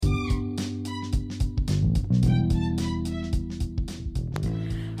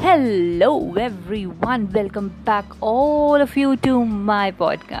Hello, everyone. Welcome back, all of you, to my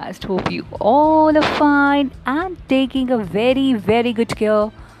podcast. Hope you all are fine and taking a very, very good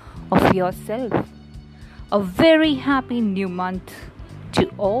care of yourself. A very happy new month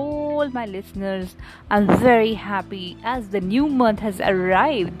to all my listeners. I'm very happy as the new month has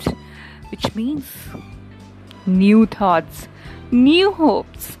arrived, which means new thoughts, new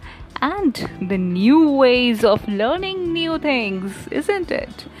hopes, and the new ways of learning new things, isn't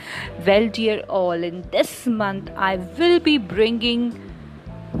it? Well, dear all, in this month I will be bringing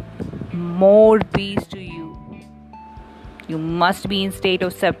more peace to you. You must be in state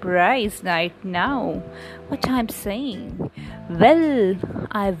of surprise right now. What I'm saying? Well,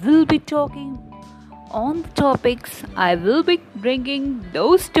 I will be talking on the topics. I will be bringing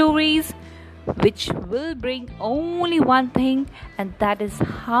those stories which will bring only one thing, and that is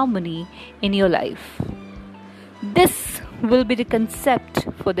harmony in your life. This will be the concept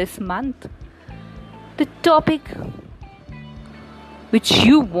for this month. The topic which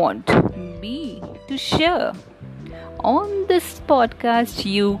you want me to share. On this podcast,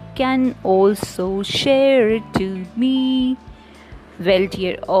 you can also share it to me. Well,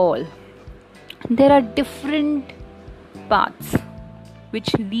 dear all, there are different paths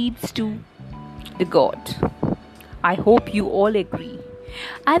which leads to the God. I hope you all agree.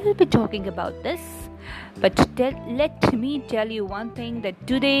 I will be talking about this, but let me tell you one thing, that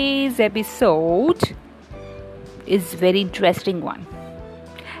today's episode is very interesting one.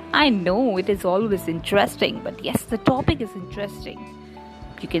 I know it is always interesting, but yes, the topic is interesting.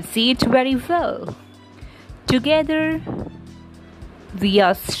 You can see it very well. Together we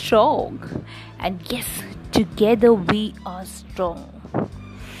are strong, and yes, together we are strong.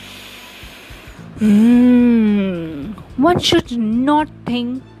 One should not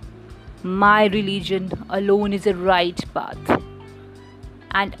think my religion alone is a right path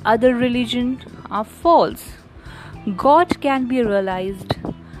and other religions are false. God can be realized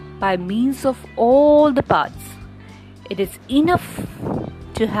by means of all the paths. It is enough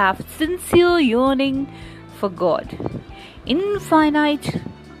to have sincere yearning for God. Infinite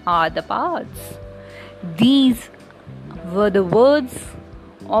are the paths. These were the words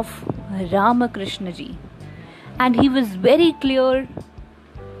of Ramakrishna ji, and he was very clear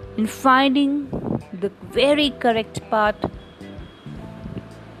in finding the very correct path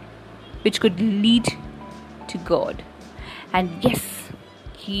which could lead to God. And yes,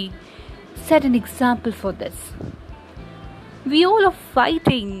 he set an example for this. We all are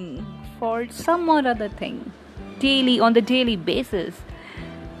fighting for some or other thing on the daily basis,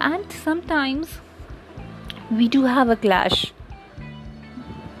 and sometimes we do have a clash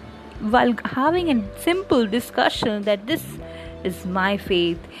while having a simple discussion that this is my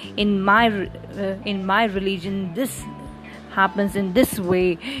faith, in my religion this happens in this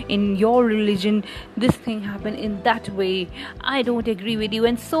way, in your religion this thing happened in that way, I don't agree with you,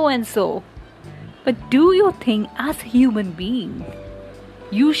 and so. But do you think as a human being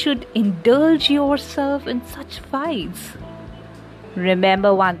you should indulge yourself in such fights?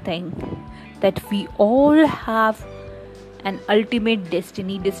 Remember one thing, that we all have an ultimate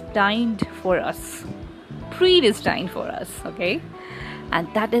destiny predestined for us, okay? And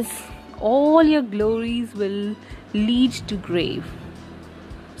that is, all your glories will lead to grave.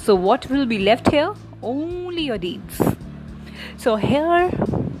 So what will be left here? Only your deeds. So here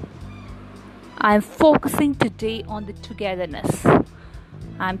I am focusing today on the togetherness.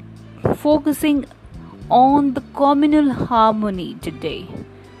 I'm focusing on the communal harmony today,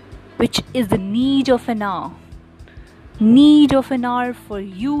 which is the need of an hour for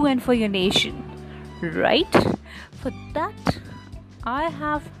you and for your nation, right? For that I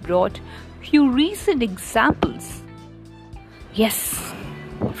have brought few recent examples, yes,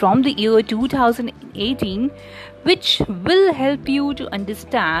 from the year 2018, which will help you to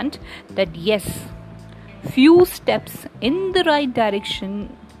understand that yes, few steps in the right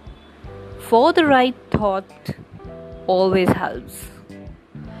direction for the right thought always helps.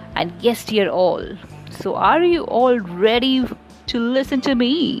 And yes, dear all, so are you all ready to listen to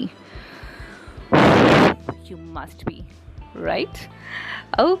me? You must be, right?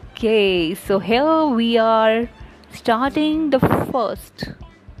 Okay, so here we are starting with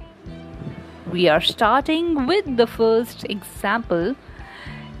the first example.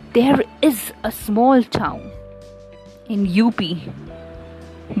 There is a small town in UP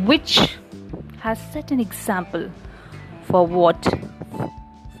which has set an example for what?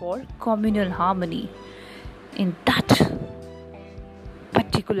 For communal harmony in that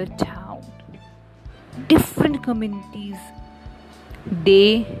particular town. Different communities,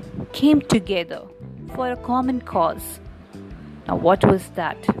 they came together for a common cause. Now, what was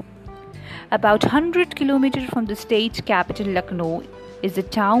that? About 100 kilometers from the state capital Lucknow is a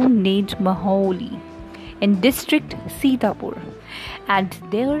town named Maholi in district Sitapur, and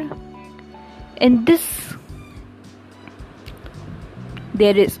there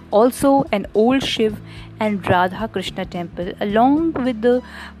is also an old Shiv and Radha Krishna temple along with the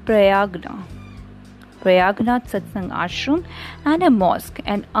Prayagnath Satsang Ashram and a mosque.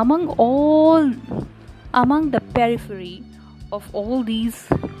 And among the periphery of all these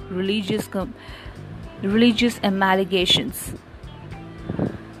religious amalgamations,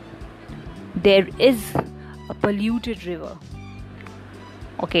 there is a polluted river,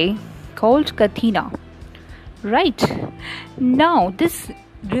 called Kathina. Right now, this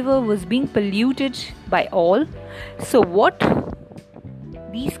river was being polluted by all. So, what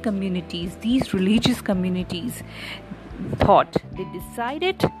these religious communities thought, they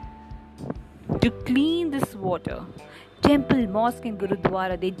decided to clean this water. Temple, mosque, and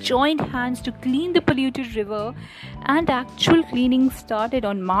Gurudwara, they joined hands to clean the polluted river, and actual cleaning started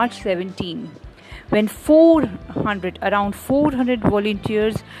on March 17, when around 400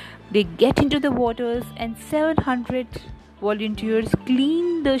 volunteers, they get into the waters, and 700 volunteers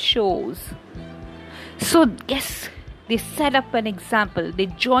clean the shores. So yes, they set up an example. They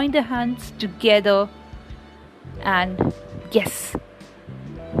joined their hands together, and yes,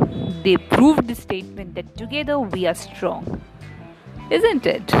 they proved the statement that together we are strong. Isn't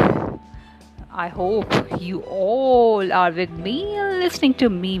it? I hope you all are with me and listening to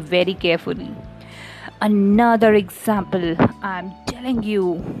me very carefully. Another example, I'm telling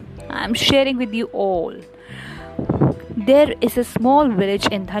you, I'm sharing with you all. There is a small village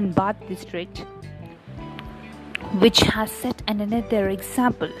in Dhanbad district which has set another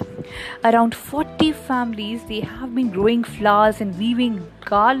example. Around 40 families, they have been growing flowers and weaving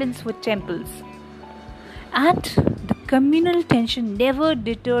garlands for temples. And the communal tension never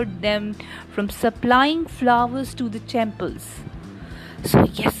deterred them from supplying flowers to the temples. So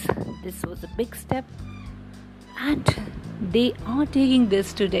yes, this was a big step, and they are taking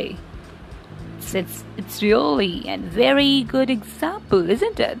this today. It's really a very good example,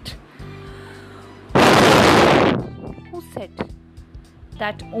 isn't it? Who said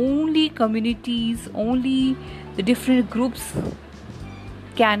that only communities, only the different groups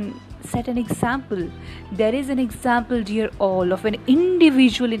can set an example? There is an example, dear all, of an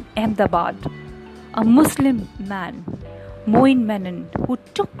individual in Ahmedabad, a Muslim man, Moin Menon, who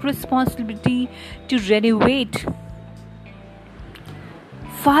took responsibility to renovate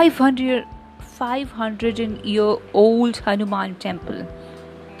 500-year-old Hanuman temple.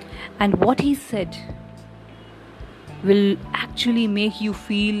 And what he said will actually make you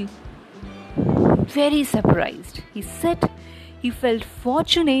feel very surprised. He said he felt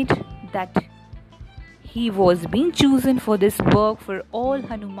fortunate that he was being chosen for this work for all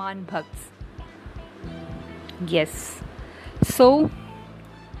Hanuman Bhakts. Yes. So,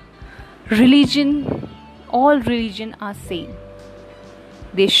 all religion are same.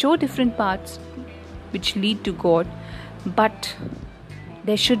 They show different paths which lead to God, but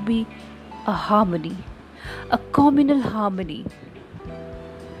there should be a harmony, a communal harmony,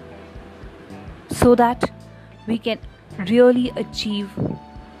 so that we can really achieve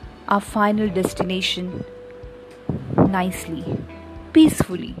our final destination nicely,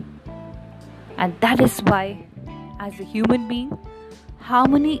 peacefully. And that is why, as a human being,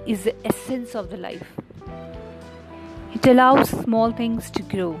 harmony is the essence of the life. It allows small things to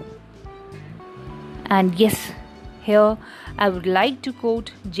grow. And yes, here I would like to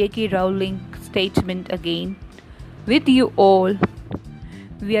quote J.K. Rowling's statement again with you all.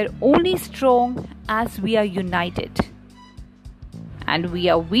 We are only strong as we are united, and we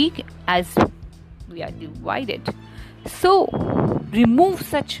are weak as we are divided. So, remove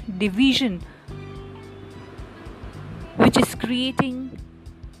such division which is creating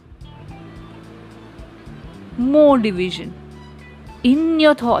more division in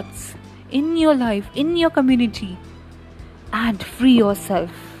your thoughts, in your life, in your community, and free yourself.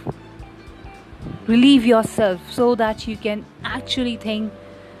 Relieve yourself so that you can actually think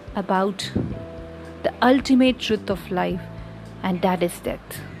about the ultimate truth of life, and that is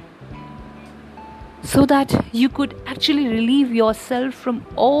death. So that you could actually relieve yourself from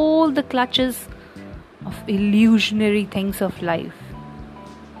all the clutches of illusionary things of life.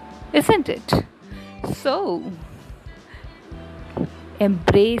 Isn't it? So,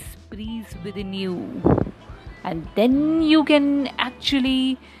 embrace peace within you, and then you can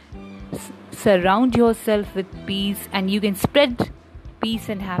actually surround yourself with peace, and you can spread peace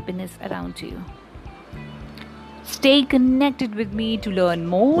and happiness around you. Stay connected with me to learn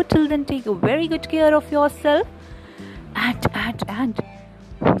more. Till then, take a very good care of yourself. and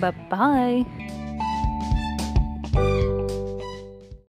bye bye.